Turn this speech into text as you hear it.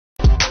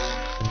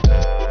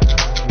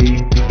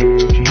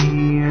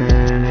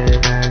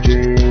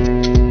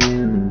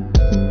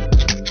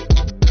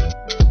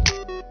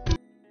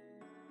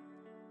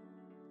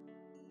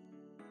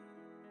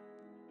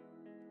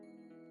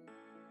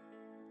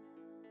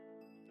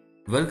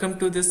Welcome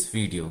to this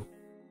video.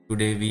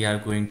 Today we are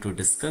going to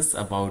discuss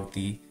about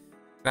the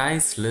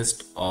price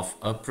list of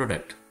a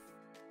product.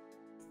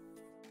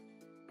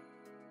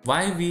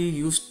 Why we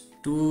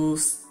used to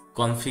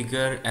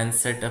configure and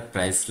set a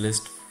price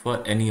list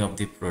for any of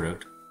the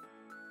product?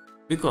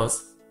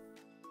 Because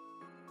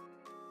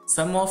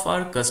some of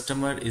our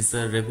customer is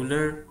a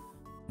regular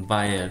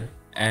buyer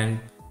and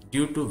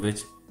due to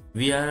which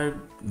we are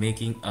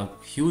making a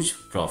huge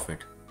profit.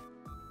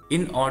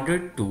 In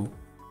order to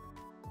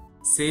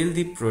sell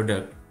the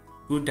product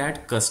to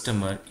that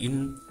customer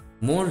in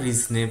more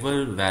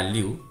reasonable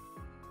value,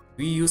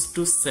 we used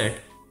to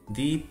set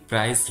the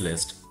price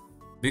list,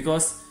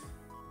 because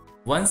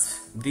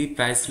once the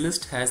price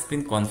list has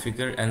been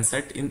configured and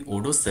set in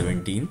Odoo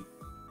 17,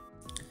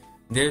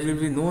 there will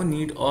be no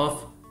need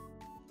of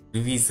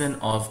revision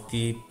of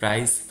the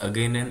price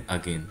again and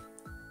again.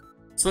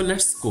 So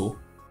let's go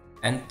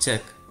and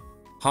check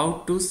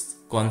how to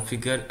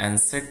configure and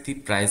set the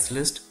price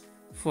list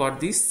for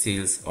the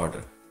sales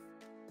order.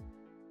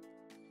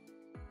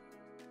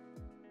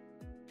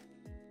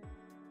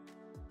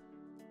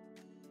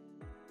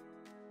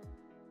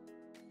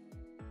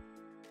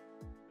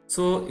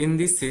 So in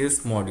the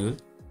sales module,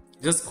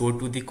 just go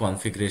to the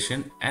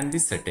configuration and the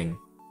setting.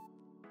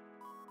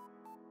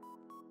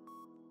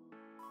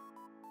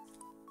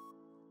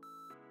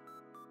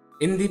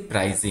 In the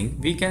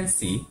pricing, we can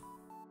see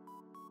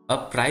a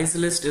price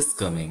list is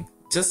coming.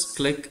 Just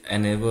click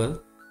enable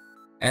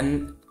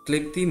and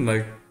click the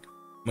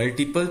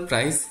multiple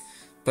price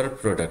per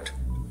product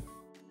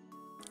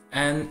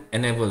and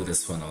enable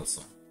this one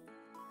also.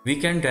 We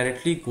can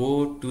directly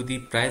go to the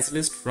price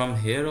list from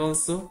here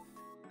also,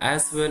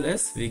 as well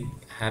as we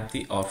have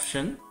the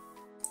option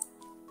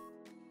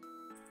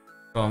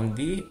from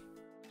the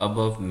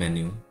above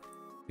menu.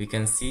 We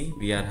can see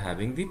we are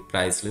having the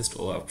price list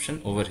option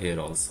over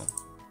here also.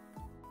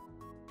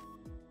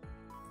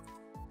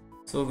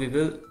 So we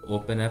will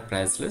open a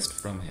price list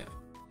from here.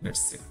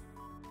 Let's see.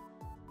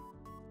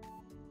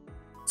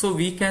 So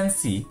we can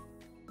see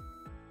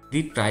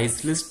the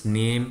price list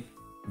name,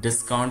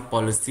 discount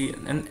policy,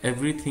 and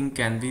everything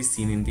can be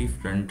seen in the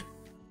front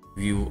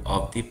view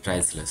of the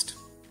price list.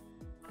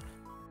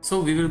 So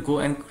we will go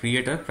and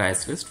create a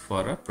price list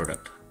for a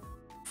product.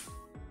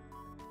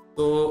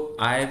 So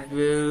I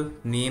will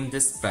name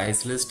this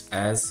price list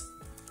as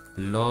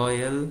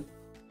loyal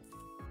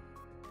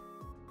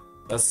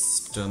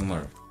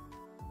customer,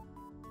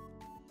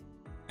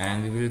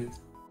 and we will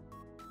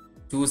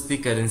choose the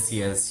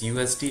currency as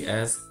USD,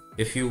 as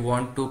if you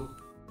want to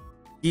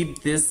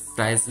keep this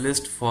price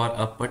list for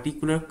a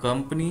particular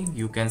company,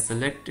 you can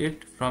select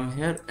it from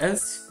here,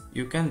 else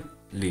you can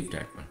leave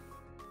that one.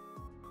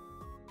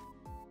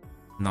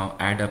 Now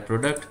add a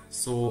product.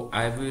 So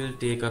I will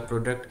take a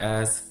product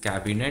as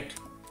cabinet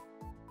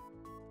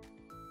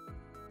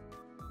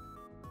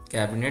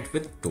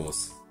with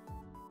doors.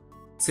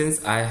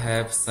 Since I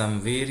have some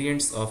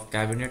variants of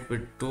cabinet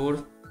with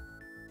door,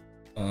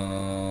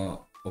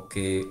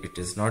 okay, it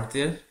is not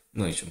there,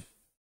 no issue.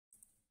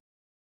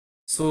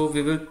 So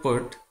we will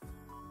put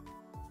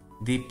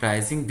the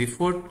pricing.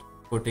 Before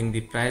putting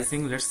the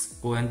pricing, let's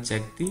go and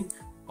check the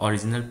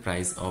original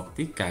price of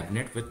the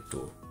cabinet with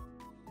door.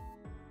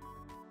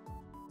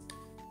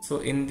 So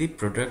in the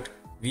product,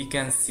 we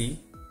can see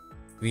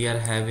we are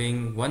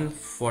having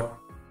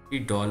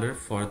 $140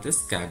 for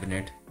this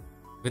cabinet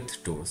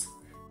with doors.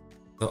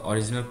 The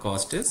original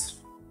cost is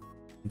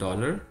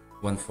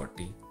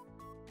 $140.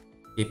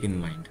 Keep in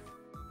mind.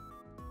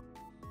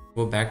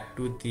 Go back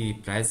to the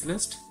price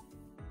list.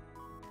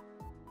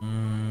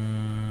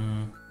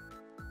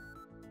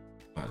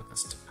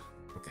 Customer.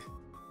 Okay.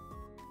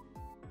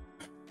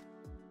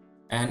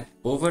 And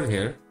over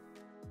here,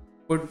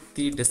 put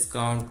the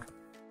discount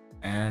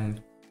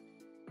and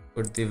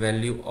put the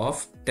value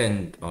of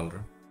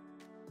 $10.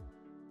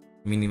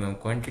 Minimum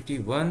quantity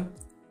 1.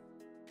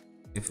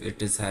 If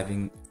it is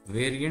having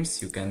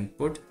variants, you can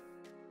put.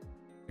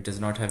 It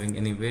is not having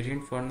any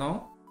variant for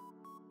now,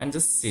 and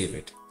just save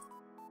it.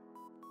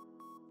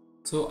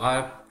 So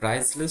our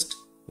price list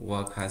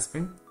work has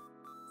been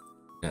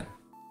done.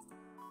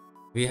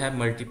 We have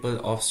multiple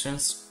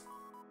options.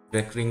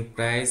 Recurring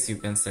price, you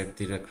can set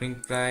the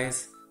recurring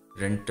price.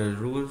 Rental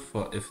rule,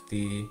 for if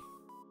the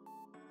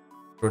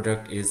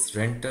product is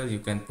rental, you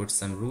can put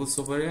some rules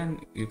over here,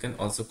 and you can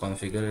also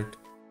configure it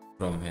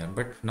from here.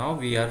 But now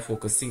we are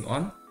focusing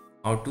on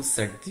how to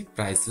set the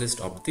price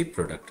list of the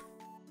product.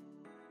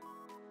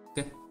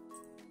 Okay.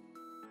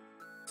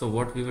 So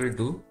what we will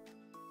do,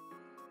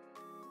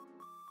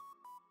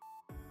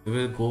 we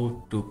will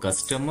go to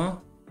customer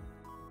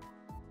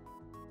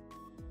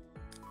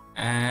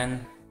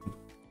and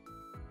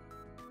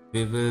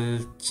we will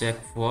check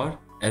for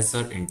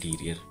Azure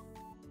interior.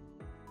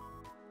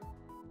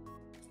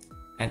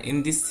 And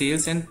in the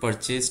sales and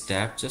purchase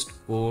tab, just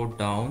go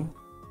down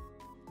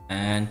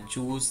and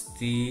choose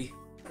the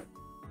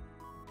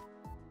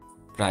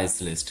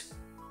price list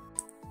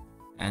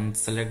and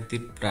select the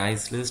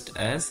price list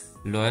as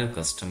loyal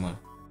customer.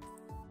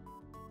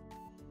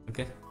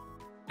 Okay,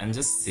 and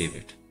just save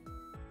it.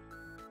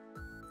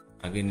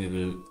 Again we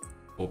will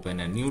open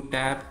a new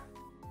tab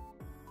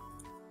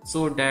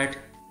so that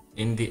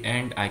in the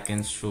end I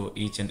can show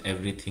each and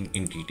everything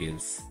in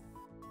details.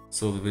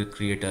 So we will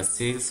create a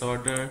sales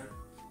order.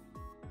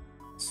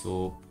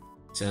 So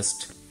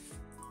just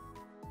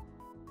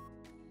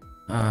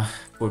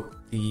put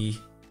the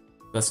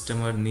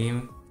customer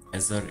name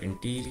as our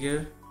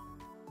interior,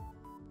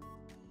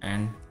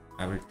 and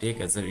I will take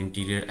as our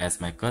interior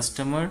as my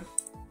customer,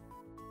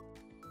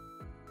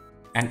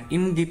 and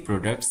in the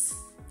products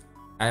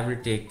I will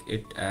take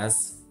it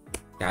as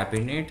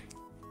cabinet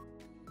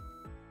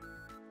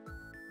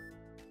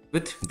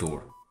with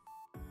door,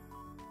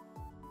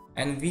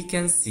 and we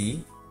can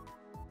see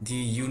the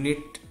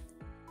unit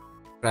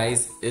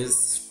price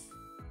is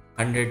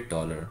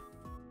 $100,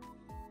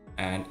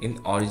 and in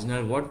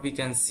original what we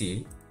can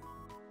see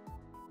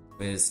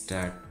is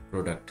that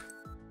product.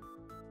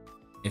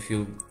 If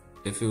you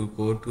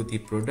go to the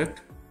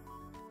product,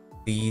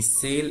 the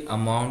sale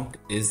amount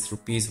is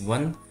rupees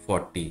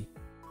 140.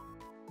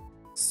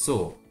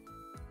 So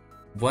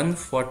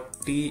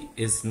 140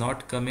 is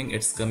not coming,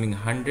 it's coming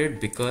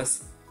 100,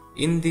 because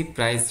in the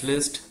price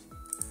list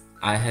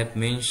I have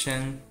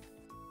mentioned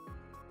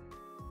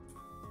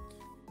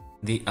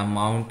the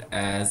amount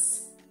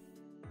as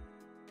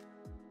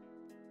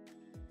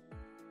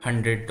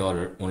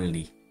 $100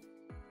 only.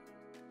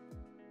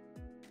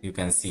 You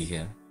can see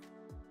here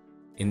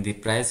in the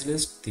price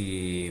list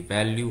the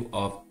value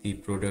of the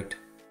product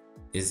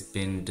is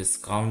been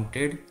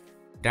discounted.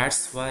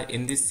 That's why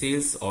in the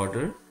sales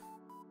order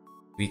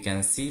we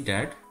can see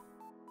that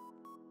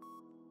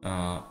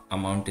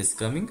amount is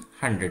coming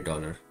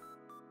 $100.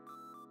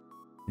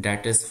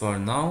 That is for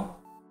now.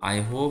 I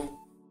hope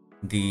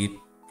the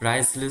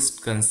price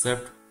list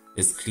concept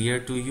is clear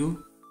to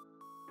you.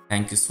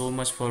 Thank you so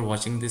much for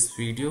watching this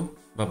video.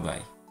 Bye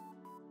bye.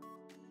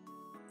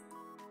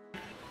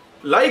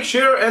 Like,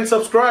 share and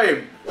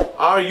subscribe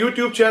our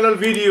YouTube channel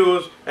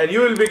videos, and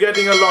you will be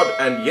getting a lot.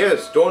 And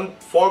yes,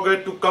 don't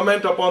forget to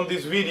comment upon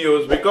these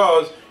videos,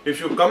 because if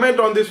you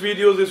comment on these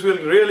videos, this will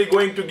really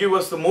going to give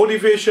us the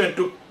motivation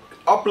to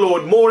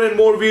upload more and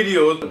more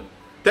videos.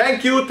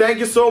 Thank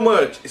you so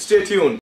much. Stay tuned.